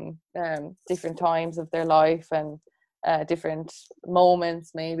everyone different times of their life and different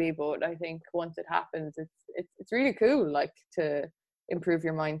moments maybe, but I think once it happens, it's really cool, like, to improve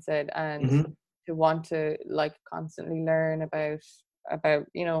your mindset and to want to, like, constantly learn about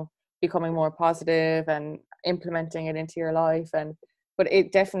becoming more positive and implementing it into your life. But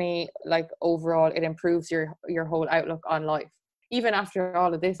it definitely, like, overall, it improves your whole outlook on life. Even after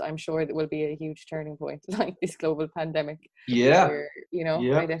all of this, I'm sure it will be a huge turning point, like this global pandemic. Where,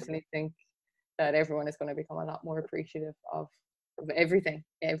 I definitely think that everyone is going to become a lot more appreciative of everything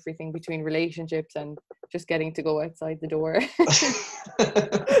between relationships and just getting to go outside the door.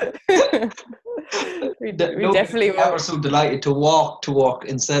 we definitely were so delighted to walk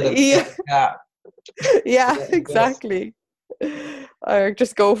instead of exactly. Or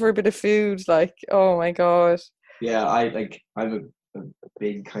just go for a bit of food, like, oh my god. I'm a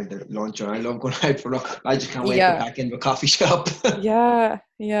big kind of luncher. I love going out for I just can't wait to get back into a coffee shop.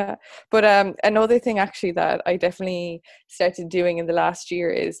 But another thing actually that I definitely started doing in the last year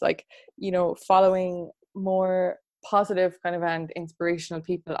is, like, following more positive kind of and inspirational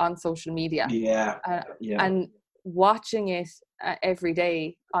people on social media. And watching it every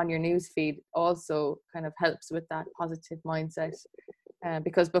day on your newsfeed also kind of helps with that positive mindset.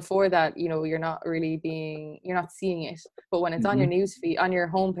 Because before that, you're not seeing it. But when it's on your newsfeed, on your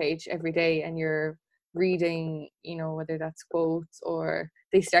homepage every day, and you're reading, whether that's quotes, or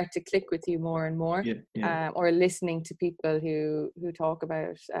they start to click with you more and more, or listening to people who talk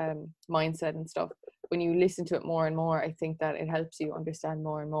about mindset and stuff. When you listen to it more and more, I think that it helps you understand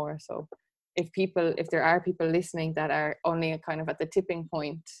more and more. So if there are people listening that are only kind of at the tipping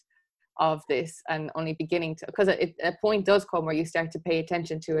point of this and only beginning to, because a point does come where you start to pay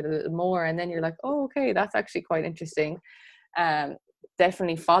attention to it a little more, and then you're like, oh, okay, that's actually quite interesting.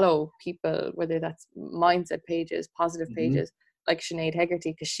 Definitely follow people, whether that's mindset pages, positive pages, like Sinead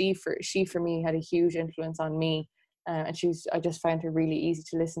Hegarty, because she for me had a huge influence on me, and I just found her really easy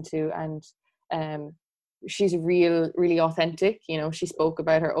to listen to, and she's really authentic. She spoke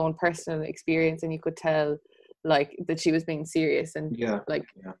about her own personal experience, and you could tell, like, that she was being serious, and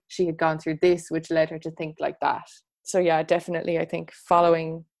she had gone through this, which led her to think like that. So yeah, definitely I think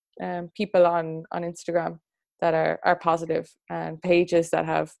following people on Instagram that are positive, and pages that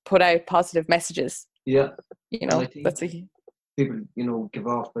have put out positive messages. Yeah. You know, that's people, you know, give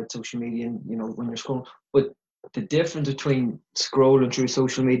off by social media, and, you know, when you're scrolling. But the difference between scrolling through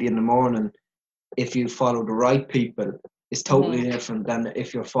social media in the morning, if you follow the right people, is totally different than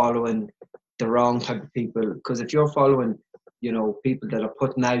if you're following the wrong type of people. Because if you're following, you know, people that are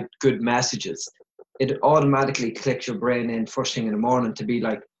putting out good messages, it automatically clicks your brain in first thing in the morning to be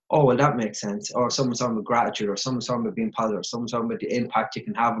like, oh, well, that makes sense. Or someone's talking about gratitude, or someone's talking about being positive, or someone's talking about the impact you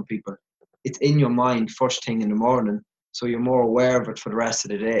can have on people. It's in your mind first thing in the morning, so you're more aware of it for the rest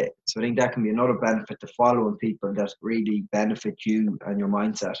of the day. So I think that can be another benefit to following people that really benefit you and your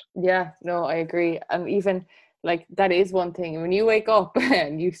mindset. Yeah, no, I agree. And even like that is one thing. When you wake up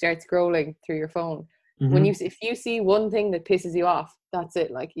and you start scrolling through your phone, when if you see one thing that pisses you off, that's it.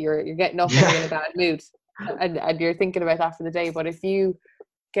 Like you're getting up and you're in a bad mood, and you're thinking about that for the day. But if you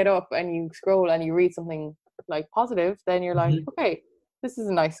get up and you scroll and you read something like positive, then you're like, okay, this is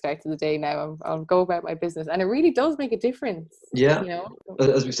a nice start to the day now. I'll go about my business. And it really does make a difference. Yeah. You know?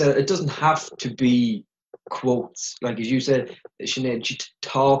 As we said, it doesn't have to be quotes. Like as you said, Sinead, she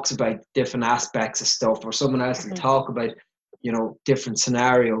talks about different aspects of stuff, or someone else will talk about, you know, different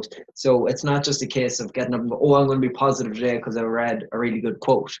scenarios. So it's not just a case of getting up and go, oh, I'm going to be positive today because I read a really good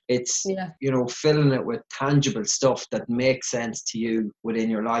quote. It's, you know, filling it with tangible stuff that makes sense to you within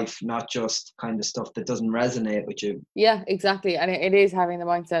your life, not just kind of stuff that doesn't resonate with you. Yeah, exactly. And it is having the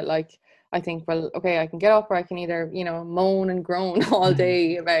mindset, like, I think, well, okay, I can get up, or I can either, you know, moan and groan all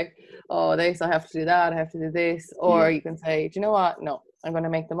day about, oh, this, I have to do that, I have to do this. Or you can say, do you know what? No, I'm going to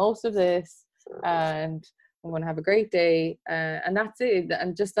make the most of this, and I'm going to have a great day. And that's it.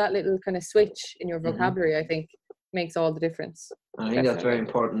 And just that little kind of switch in your vocabulary, I think, makes all the difference. I think that's very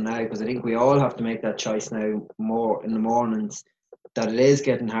important now, because I think we all have to make that choice now more in the mornings, that it is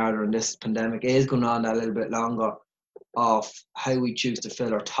getting harder and this pandemic is going on a little bit longer, of how we choose to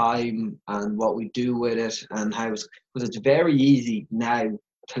fill our time and what we do with it, and how because it's very easy now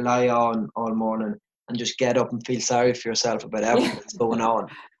to lie on all morning and just get up and feel sorry for yourself about everything that's going on,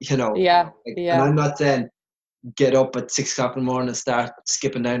 you know. And I'm not saying get up at 6 o'clock in the morning and start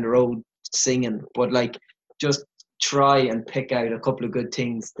skipping down the road singing, but like just try and pick out a couple of good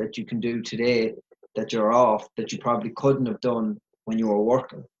things that you can do today that you're off, that you probably couldn't have done when you were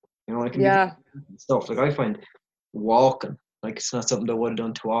working, you know. It can be stuff like, I find walking, like, it's not something that I would have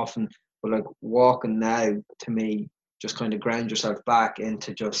done too often, but like walking now, to me, just kind of ground yourself back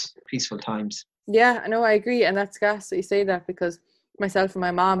into just peaceful times. Yeah, I know, I agree. And that's gas that you say that, because myself and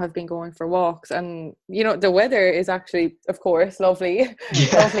my mom have been going for walks, and you know, the weather is actually, of course, lovely.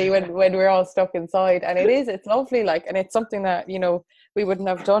 Lovely when we're all stuck inside, and it's lovely, like, and it's something that, you know, we wouldn't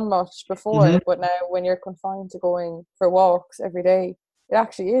have done much before, but now when you're confined to going for walks every day, it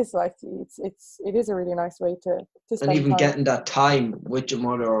actually is like it is a really nice way to spend and even time. Getting that time with your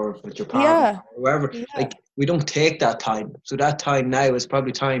mother or with your partner, or whoever, like, we don't take that time, so that time now is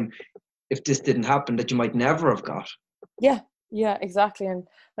probably time, if this didn't happen, that you might never have got. Yeah, exactly. And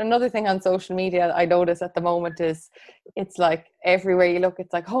another thing on social media I notice at the moment is it's like everywhere you look,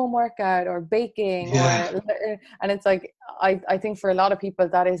 it's like home workout or baking, or, and it's like, I think for a lot of people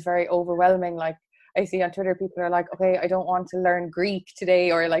that is very overwhelming. Like, I see on Twitter, people are like, okay, I don't want to learn Greek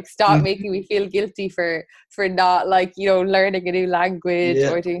today, or like, stop making me feel guilty for not, like, you know, learning a new language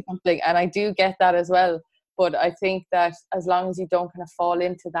or doing something. And I do get that as well. But I think that as long as you don't kind of fall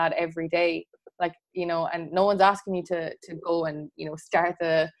into that every day, like, you know, and no one's asking you to go and, you know, start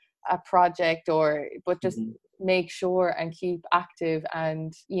a project, but just make sure and keep active,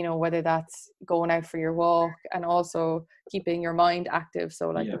 and, you know, whether that's going out for your walk and also keeping your mind active, so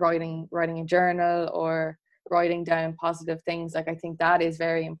like writing a journal or writing down positive things. Like, I think that is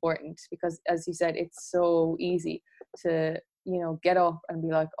very important, because as you said, it's so easy to, you know, get up and be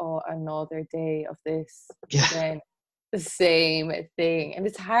like, oh, another day of this again, the same thing. And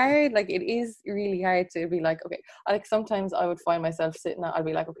it's hard, like, it is really hard to be like, okay, like, sometimes I would find myself sitting, I'll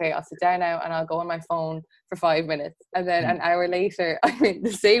be like, okay, I'll sit down now and I'll go on my phone for 5 minutes, and then an hour later I'm in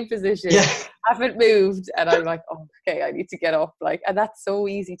the same position, haven't moved, and I'm like, oh, okay, I need to get up. Like, and that's so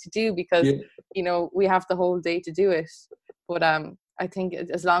easy to do, because you know, we have the whole day to do it. But I think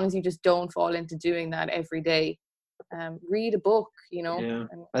as long as you just don't fall into doing that every day, read a book, you know.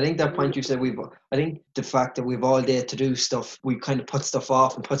 I think that point you said, I think the fact that we've all day to do stuff, we kind of put stuff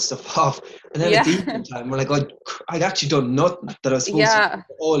off, and then at the evening time we're like, I'd actually done nothing that I was supposed to have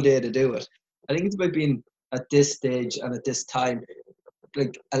all day to do it. I think it's about being at this stage and at this time,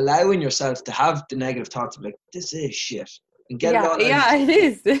 like, allowing yourself to have the negative thoughts of like, this is shit, and get it all out. It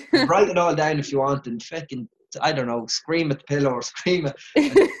is. Write it all down if you want, and fucking I don't know, scream at the pillow or scream at,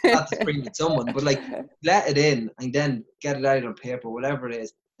 not to scream at someone, but like let it in and then get it out on paper, whatever it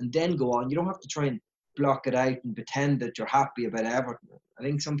is, and then go on. You don't have to try and block it out and pretend that you're happy about everything. I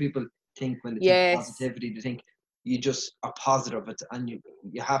think some people think when they think positivity, they think you just are positive, and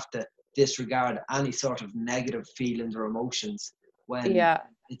you have to disregard any sort of negative feelings or emotions, when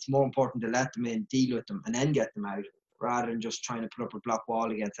it's more important to let them in, deal with them, and then get them out, rather than just trying to put up a block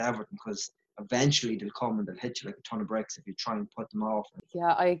wall against everything, because eventually they'll come and they'll hit you like a ton of bricks if you try and put them off.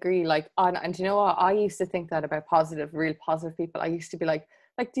 Yeah, I agree. Like, and you know what? I used to think that about real positive people. I used to be like,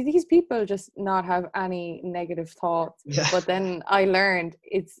 do these people just not have any negative thoughts? Yeah. But then I learned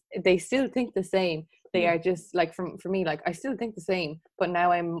they still think the same. They are just like, for me, like I still think the same, but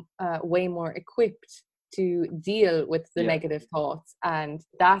now I'm way more equipped to deal with the negative thoughts. And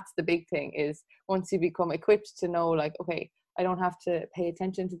that's the big thing, is once you become equipped to know, like, okay, I don't have to pay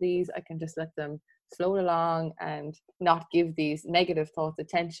attention to these, I can just let them float along and not give these negative thoughts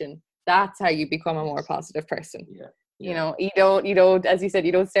attention. That's how you become a more positive person. You know, you don't, as you said,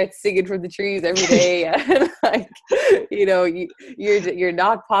 you don't start singing from the trees every day and like, you know, you're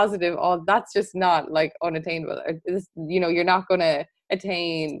not positive. All that's just not like unattainable. You know, you're not going to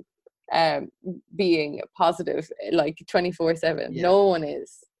attain being positive like 24/7. No one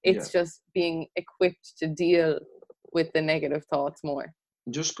is. It's just being equipped to deal with the negative thoughts more.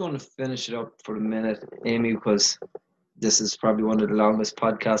 I'm just going to finish it up for a minute, Amy, because this is probably one of the longest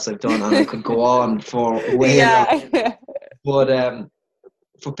podcasts I've done, and I could go on for way longer. But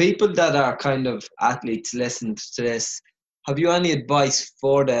for people that are kind of athletes listening to this, have you any advice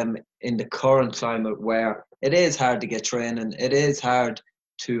for them in the current climate where it is hard to get training, it is hard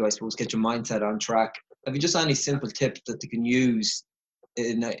to, I suppose, get your mindset on track? Have you just any simple tips that they can use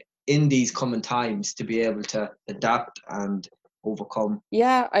in these coming times to be able to adapt and overcome?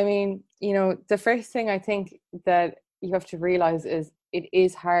 Yeah, I mean, you know, the first thing I think that you have to realize is it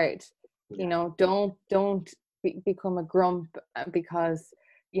is hard. You know, don't become a grump because,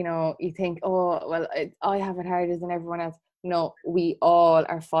 you know, you think, oh, well, I have it harder than everyone else. No, we all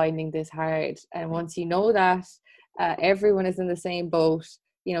are finding this hard. And once you know that everyone is in the same boat,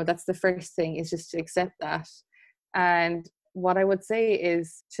 you know, that's the first thing, is just to accept that. And what I would say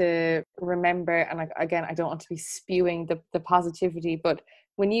is to remember, and like, again, I don't want to be spewing the positivity, but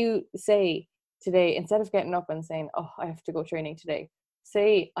when you say today, instead of getting up and saying, oh, I have to go training today,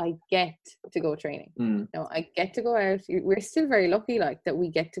 say, I get to go training. No, I get to go out. We're still very lucky, like, that we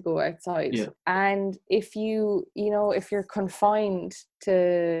get to go outside. And if if you're confined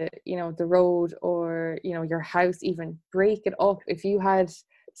to, you know, the road or, you know, your house, even break it up. If you had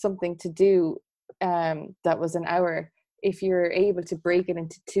something to do that was an hour, if you're able to break it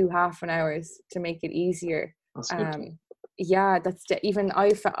into 2 half an hours to make it easier, that's good. That's even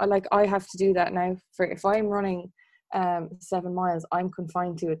I have to do that now. For if I'm running 7 miles, I'm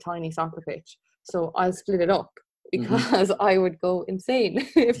confined to a tiny soccer pitch, so I'll split it up because I would go insane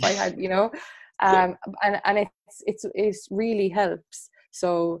if I had, you know, and it's really helps.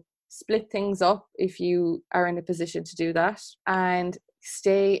 So split things up if you are in a position to do that, and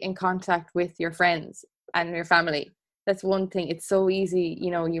stay in contact with your friends and your family. That's one thing. It's so easy, you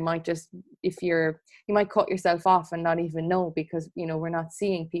know, you might just, you might cut yourself off and not even know, because, you know, we're not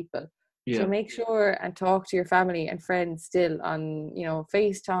seeing people. So make sure and talk to your family and friends still on, you know,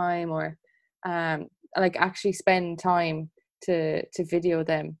 FaceTime, or like actually spend time to video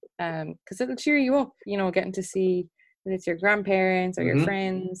them, because it'll cheer you up, you know, getting to see that it's your grandparents or your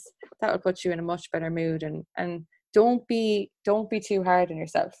friends. That will put you in a much better mood. And don't be too hard on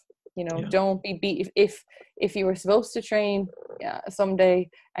yourself. You know, don't be beat if you were supposed to train someday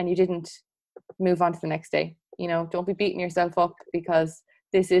and you didn't, move on to the next day. You know, don't be beating yourself up, because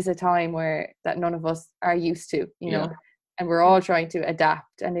this is a time where that none of us are used to, you know, and we're all trying to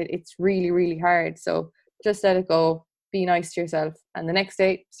adapt, and it's really, really hard. So just let it go, be nice to yourself, and the next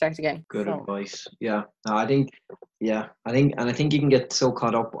day start again. Good advice. No, I think you can get so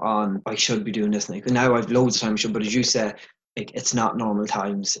caught up on, I should be doing this now. I've loads of time, but as you say, it's not normal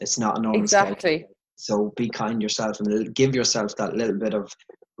times, it's not a normal schedule. So be kind to yourself and give yourself that little bit of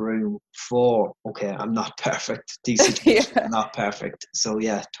room for, okay, I'm not perfect, these situations are not perfect, so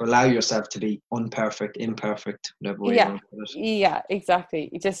to allow yourself to be imperfect, whatever way you want to put it. Exactly.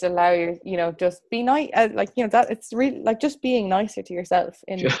 You just allow just be nice, like, you know, that it's really like just being nicer to yourself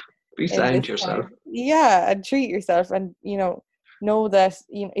be kind to yourself and treat yourself, and, you know that,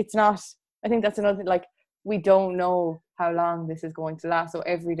 you know, it's not, I think that's another thing, like, we don't know how long this is going to last, so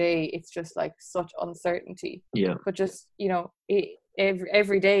every day it's just like such uncertainty. But just, you know,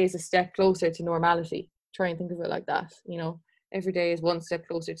 every day is a step closer to normality. Try and think of it like that. You know, every day is one step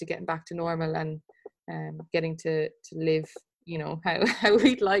closer to getting back to normal, and getting to live, you know, how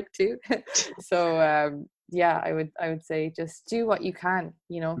we'd like to. So yeah, I would say just do what you can,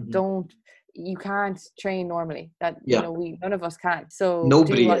 you know. You can't train normally, that you know, none of us can, so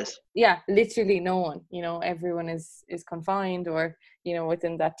nobody is. Literally no one, you know. Everyone is confined, or you know,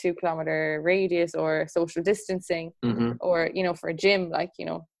 within that 2 kilometer radius, or social distancing, or you know, for a gym, like, you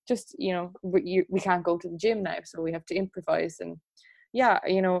know, just, you know, we can't go to the gym now, so we have to improvise. And yeah,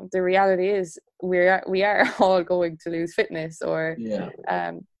 you know, the reality is we are all going to lose fitness, or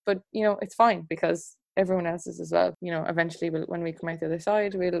but you know, it's fine, because everyone else is as well. You know, eventually when we come out the other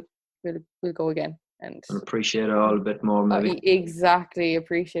side, we'll go again and appreciate it all a bit more, maybe. Exactly,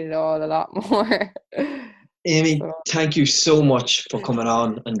 appreciate it all a lot more. Amy, thank you so much for coming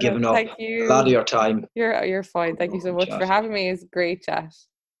on and giving up a lot of your time. You're fine. Thank you so much for having me. It's a great chat.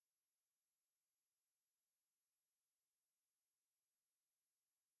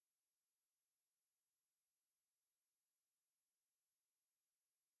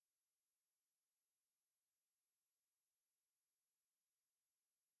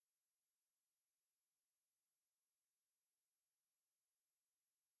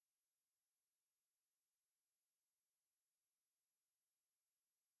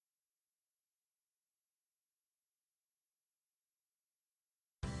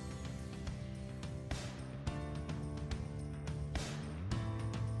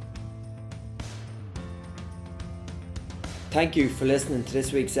 Thank you for listening to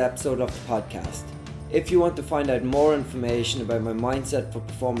this week's episode of the podcast. If you want to find out more information about my Mindset for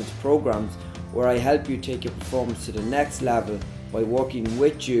Performance programs, where I help you take your performance to the next level by working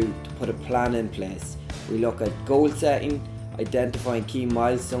with you to put a plan in place. We look at goal setting, identifying key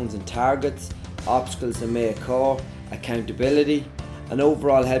milestones and targets, obstacles that may occur, accountability, and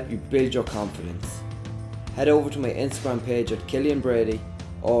overall help you build your confidence. Head over to my Instagram page at Killian Brady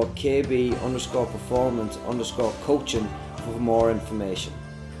or KB_performance_coaching for more information.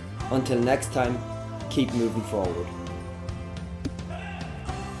 Until next time, keep moving forward.